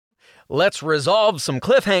Let's resolve some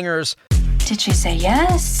cliffhangers. Did she say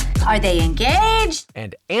yes? Are they engaged?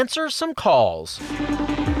 And answer some calls.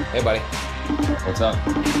 Hey, buddy. What's up?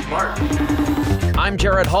 Mark. I'm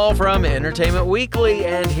Jared Hall from Entertainment Weekly,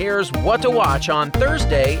 and here's what to watch on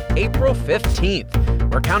Thursday, April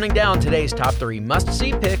 15th. We're counting down today's top 3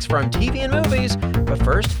 must-see picks from TV and movies, but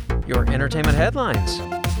first, your entertainment headlines.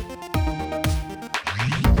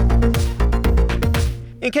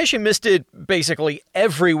 In case you missed it basically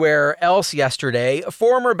everywhere else yesterday,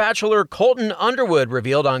 former Bachelor Colton Underwood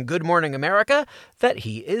revealed on Good Morning America that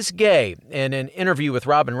he is gay. In an interview with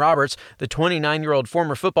Robin Roberts, the 29-year-old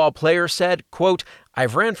former football player said, quote,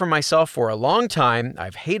 "I've ran from myself for a long time.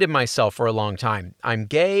 I've hated myself for a long time. I'm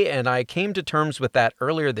gay, and I came to terms with that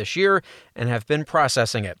earlier this year and have been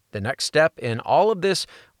processing it. The next step in all of this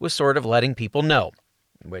was sort of letting people know."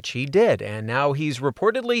 Which he did, and now he's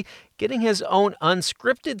reportedly getting his own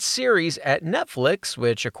unscripted series at Netflix,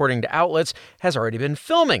 which, according to outlets, has already been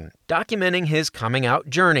filming, documenting his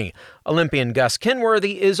coming-out journey. Olympian Gus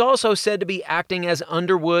Kenworthy is also said to be acting as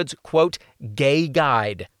Underwood's, quote, gay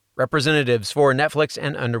guide. Representatives for Netflix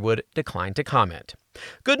and Underwood declined to comment.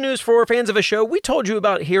 Good news for fans of a show we told you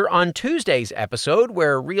about here on Tuesday's episode,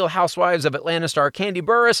 where Real Housewives of Atlanta star Kandi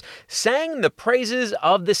Burruss sang the praises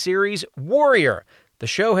of the series Warrior. The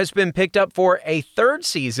show has been picked up for a 3rd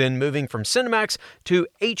season, moving from Cinemax to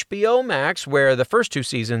HBO Max, where the first 2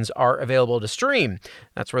 seasons are available to stream.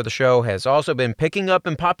 That's where the show has also been picking up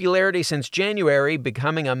in popularity since January,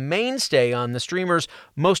 becoming a mainstay on the streamer's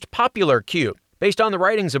most popular queue. Based on the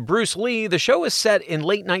writings of Bruce Lee, the show is set in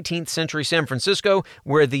late 19th century San Francisco,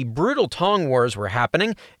 where the brutal Tong Wars were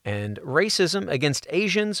happening, and racism against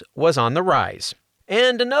Asians was on the rise.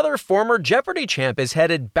 And another former Jeopardy champ is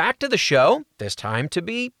headed back to the show, this time to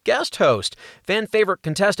be guest host. Fan favorite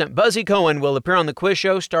contestant Buzzy Cohen will appear on the quiz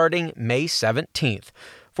show starting May 17th.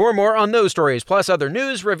 For more on those stories, plus other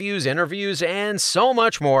news, reviews, interviews, and so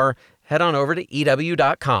much more, head on over to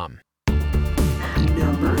EW.com.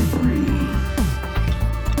 Number 3.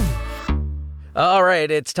 All right,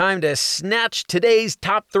 it's time to snatch today's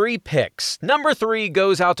top 3 picks. Number 3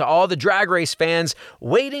 goes out to all the Drag Race fans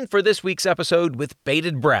waiting for this week's episode with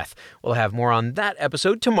bated breath. We'll have more on that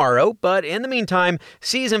episode tomorrow, but in the meantime,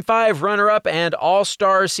 Season 5 runner-up and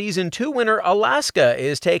All-Star Season 2 winner Alaska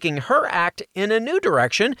is taking her act in a new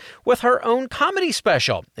direction with her own comedy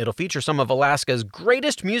special. It'll feature some of Alaska's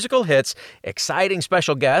greatest musical hits, exciting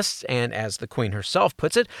special guests, and as the queen herself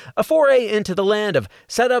puts it, a foray into the land of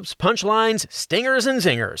setups, punchlines, stingers and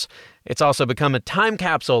zingers. It's also become a time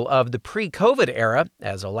capsule of the pre-COVID era,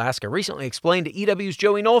 as Alaska recently explained to EW's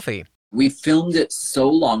Joey Nolfi. We filmed it so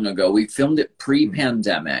long ago. We filmed it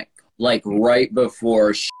pre-pandemic, like right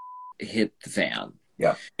before hit the fan.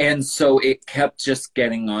 Yeah. And so it kept just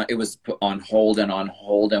getting on. It was put on hold. And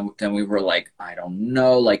then we were like, I don't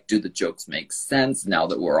know, like, do the jokes make sense now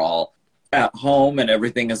that we're all at home and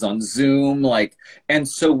everything is on Zoom? Like, and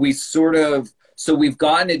so So we've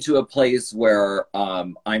gotten into a place where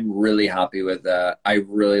I'm really happy with it. I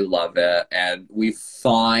really love it. And we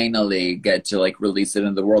finally get to like release it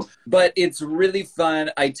in the world. But it's really fun.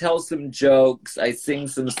 I tell some jokes. I sing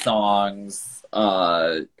some songs.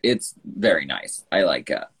 It's very nice. I like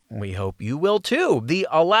it. We hope you will too. The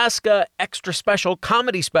Alaska Extra Special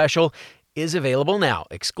Comedy Special is available now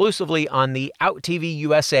exclusively on the Out TV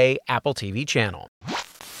USA Apple TV channel.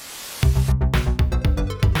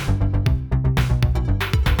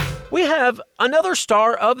 We have another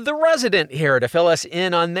star of The Resident here to fill us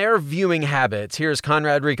in on their viewing habits. Here's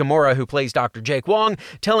Conrad Ricamora, who plays Dr. Jake Wong,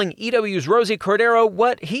 telling EW's Rosie Cordero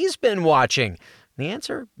what he's been watching. The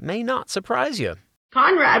answer may not surprise you.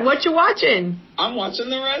 Conrad, what you watching? I'm watching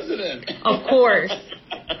The Resident. Of course.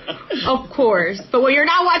 Of course. But when you're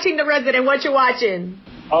not watching The Resident, what you watching?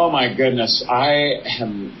 Oh my goodness. I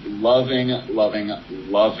am loving.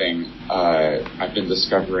 I've been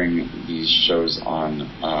discovering these shows on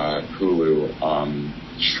Hulu.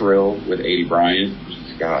 Shrill with Aidy Bryant.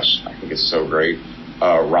 Gosh, I think it's so great.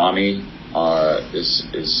 Rami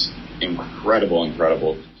is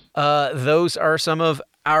incredible. Those are some of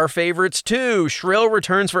our favorites too. Shrill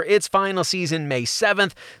returns for its final season May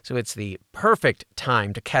 7th, so it's the perfect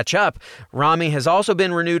time to catch up. Rami has also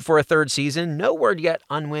been renewed for a 3rd season. No word yet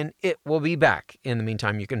on when it will be back. In the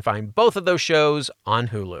meantime, you can find both of those shows on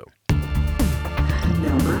Hulu.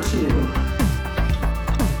 Number 2.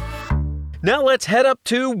 Now let's head up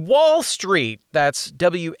to Wall Street. That's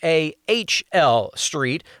WAHL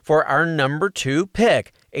Street for our number 2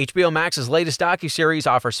 pick. HBO Max's latest docuseries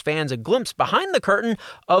offers fans a glimpse behind the curtain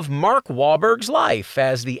of Mark Wahlberg's life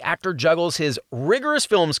as the actor juggles his rigorous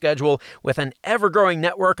film schedule with an ever-growing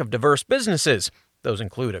network of diverse businesses. Those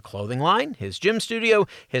include a clothing line, his gym studio,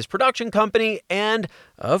 his production company, and,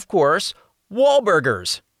 of course,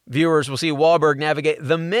 Wahlburgers. Viewers will see Wahlberg navigate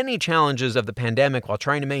the many challenges of the pandemic while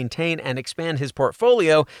trying to maintain and expand his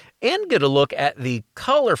portfolio and get a look at the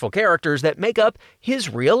colorful characters that make up his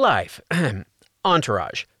real life.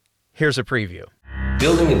 Entourage. Here's a preview.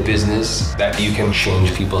 Building a business that you can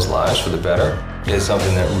change people's lives for the better is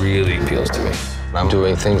something that really appeals to me. I'm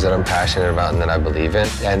doing things that I'm passionate about and that I believe in,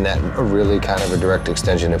 and that are really kind of a direct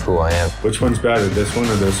extension of who I am. Which one's better, this one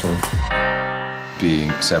or this one?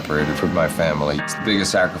 Being separated from my family, it's the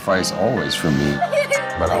biggest sacrifice always for me.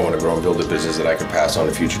 But I want to grow and build a business that I can pass on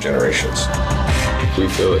to future generations. We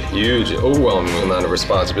feel a huge, overwhelming amount of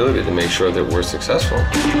responsibility to make sure that we're successful.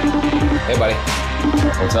 Hey, buddy.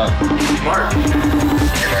 What's up? Mark.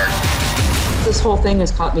 Hey, Mark. This whole thing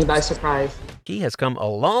has caught me by surprise. He has come a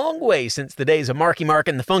long way since the days of Marky Mark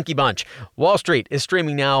and the Funky Bunch. Wall Street is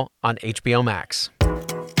streaming now on HBO Max.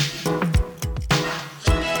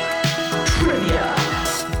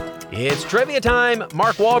 It's trivia time.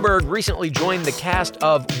 Mark Wahlberg recently joined the cast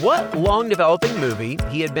of what long-developing movie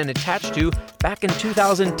he had been attached to back in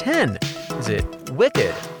 2010? Is it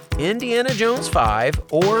Wicked, Indiana Jones 5,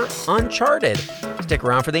 or Uncharted? Stick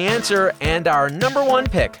around for the answer and our number one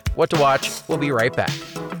pick, What to Watch. We'll be right back.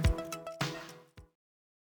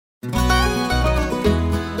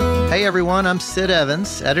 Hey everyone, I'm Sid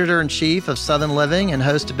Evans, editor-in-chief of Southern Living and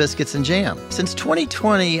host of Biscuits and Jam. Since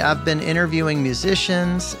 2020, I've been interviewing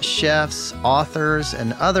musicians, chefs, authors,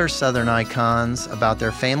 and other Southern icons about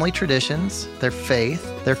their family traditions, their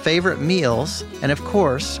faith, their favorite meals, and of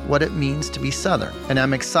course, what it means to be Southern. And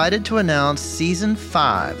I'm excited to announce Season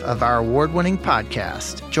 5 of our award-winning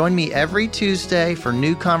podcast. Join me every Tuesday for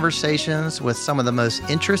new conversations with some of the most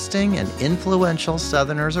interesting and influential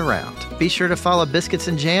Southerners around. Be sure to follow Biscuits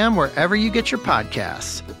and Jam wherever you get your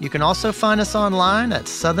podcasts. You can also find us online at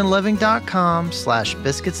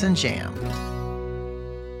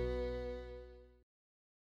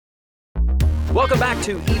southernliving.com/biscuitsandjam. Welcome back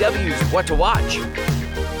to EW's What to Watch.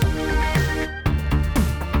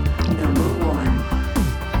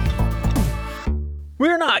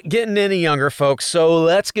 We're not getting any younger, folks, so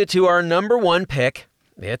let's get to our number one pick.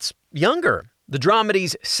 It's Younger. The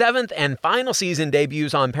dramedy's 7th and final season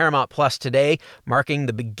debuts on Paramount Plus today, marking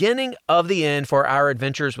the beginning of the end for our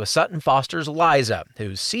adventures with Sutton Foster's Liza,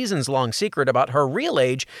 whose seasons-long secret about her real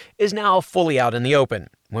age is now fully out in the open.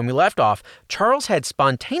 When we left off, Charles had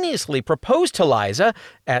spontaneously proposed to Liza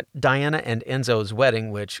at Diana and Enzo's wedding,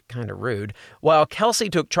 which kind of rude, while Kelsey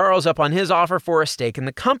took Charles up on his offer for a stake in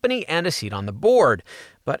the company and a seat on the board.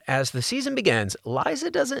 But as the season begins, Liza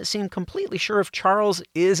doesn't seem completely sure if Charles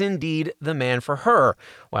is indeed the man for her,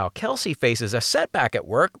 while Kelsey faces a setback at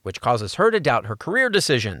work, which causes her to doubt her career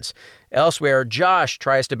decisions. Elsewhere, Josh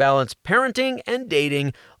tries to balance parenting and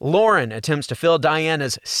dating, Lauren attempts to fill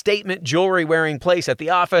Diana's statement jewelry-wearing place at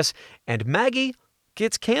the office, and Maggie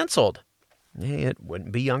gets canceled. It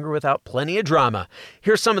wouldn't be Younger without plenty of drama.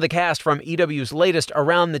 Here's some of the cast from EW's latest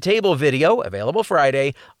Around the Table video, available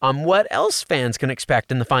Friday, on what else fans can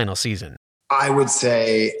expect in the final season. I would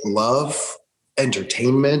say love,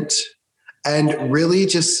 entertainment, and really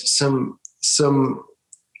just some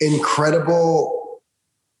incredible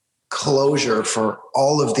closure for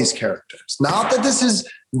all of these characters. Not that this is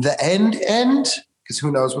the end, because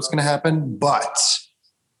who knows what's going to happen, but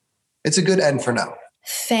it's a good end for now.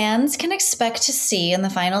 Fans can expect to see in the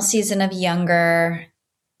final season of Younger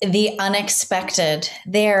the unexpected.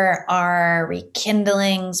 There are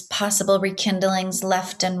rekindlings, possible rekindlings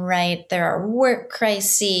left and right. There are work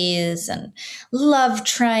crises and love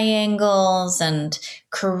triangles and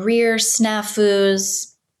career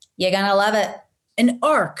snafus. You're gonna love it. An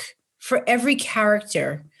arc for every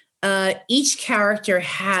character. Each character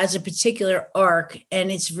has a particular arc,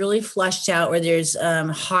 and it's really fleshed out where there's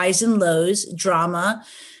highs and lows, drama,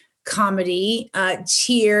 comedy,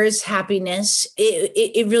 tears, happiness.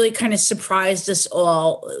 It really kind of surprised us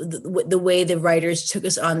all the way the writers took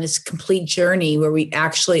us on this complete journey where we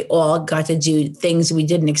actually all got to do things we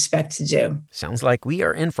didn't expect to do. Sounds like we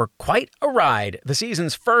are in for quite a ride. The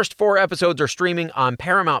season's first 4 episodes are streaming on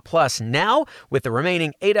Paramount Plus now, with the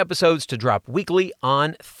remaining 8 episodes to drop weekly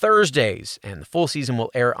on Thursdays. And the full season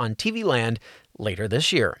will air on TV Land later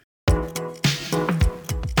this year.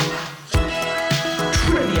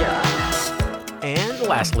 And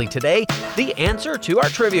lastly today, the answer to our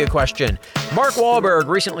trivia question. Mark Wahlberg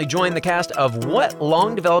recently joined the cast of what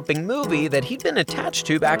long-developing movie that he'd been attached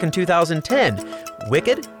to back in 2010?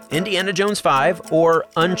 Wicked, Indiana Jones 5 or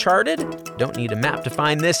Uncharted? Don't need a map to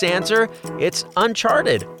find this answer. It's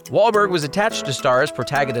Uncharted. Wahlberg was attached to star as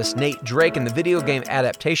protagonist Nate Drake in the video game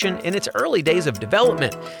adaptation in its early days of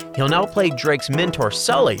development. He'll now play Drake's mentor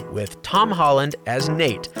Sully with Tom Holland as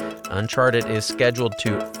Nate. Uncharted is scheduled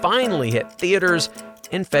to finally hit theaters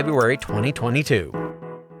in February 2022.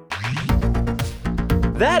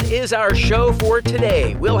 That is our show for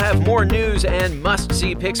today. We'll have more news and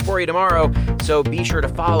must-see picks for you tomorrow, so be sure to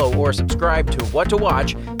follow or subscribe to What to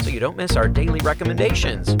Watch so you don't miss our daily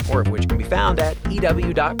recommendations, more of which can be found at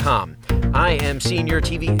EW.com. I am Senior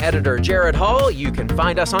TV Editor Jared Hall. You can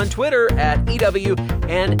find us on Twitter at EW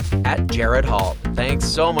and at Jared Hall. Thanks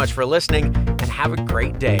so much for listening, and have a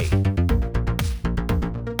great day.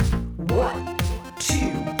 What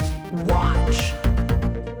to Watch?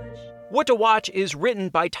 What to Watch is written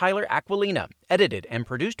by Tyler Aquilina, edited and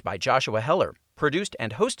produced by Joshua Heller, produced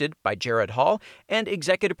and hosted by Jared Hall, and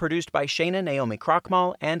executive produced by Shayna Naomi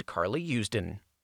Krochmal and Carly Usden.